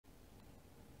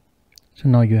So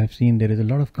now you have seen there is a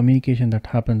lot of communication that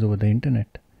happens over the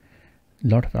internet. A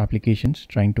lot of applications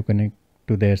trying to connect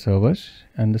to their servers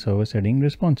and the server sending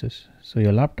responses. So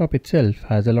your laptop itself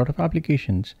has a lot of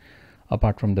applications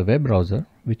apart from the web browser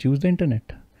which use the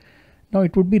internet. Now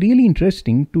it would be really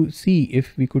interesting to see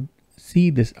if we could see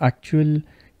this actual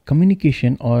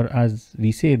communication, or as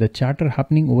we say, the chatter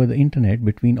happening over the internet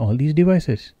between all these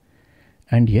devices.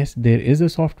 And yes, there is a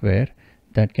software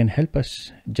that can help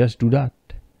us just do that.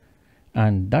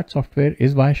 And that software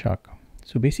is Wireshark.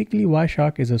 So basically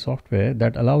Wireshark is a software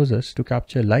that allows us to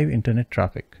capture live internet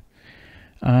traffic.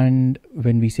 And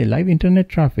when we say live internet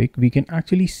traffic, we can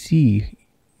actually see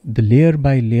the layer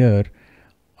by layer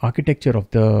architecture of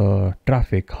the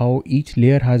traffic, how each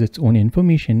layer has its own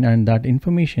information, and that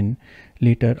information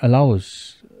later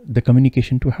allows the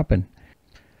communication to happen.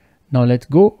 Now let's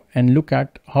go and look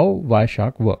at how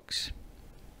Wireshark works.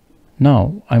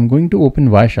 Now I'm going to open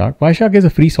Wireshark. Wireshark is a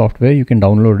free software. You can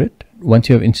download it. Once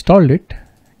you have installed it,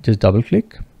 just double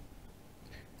click.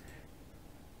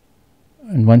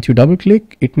 And once you double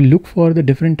click, it will look for the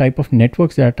different type of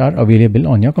networks that are available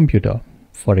on your computer.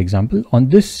 For example, on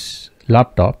this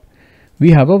laptop, we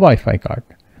have a Wi-Fi card.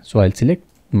 So I'll select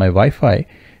my Wi-Fi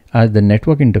as the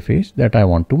network interface that I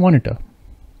want to monitor.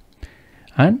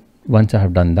 And once I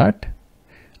have done that,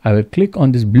 I will click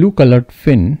on this blue colored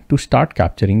fin to start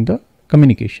capturing the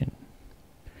communication.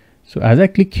 So as I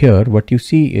click here, what you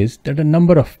see is that a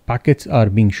number of packets are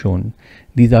being shown.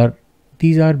 These are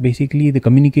basically the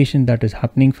communication that is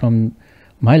happening from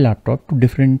my laptop to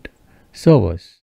different servers.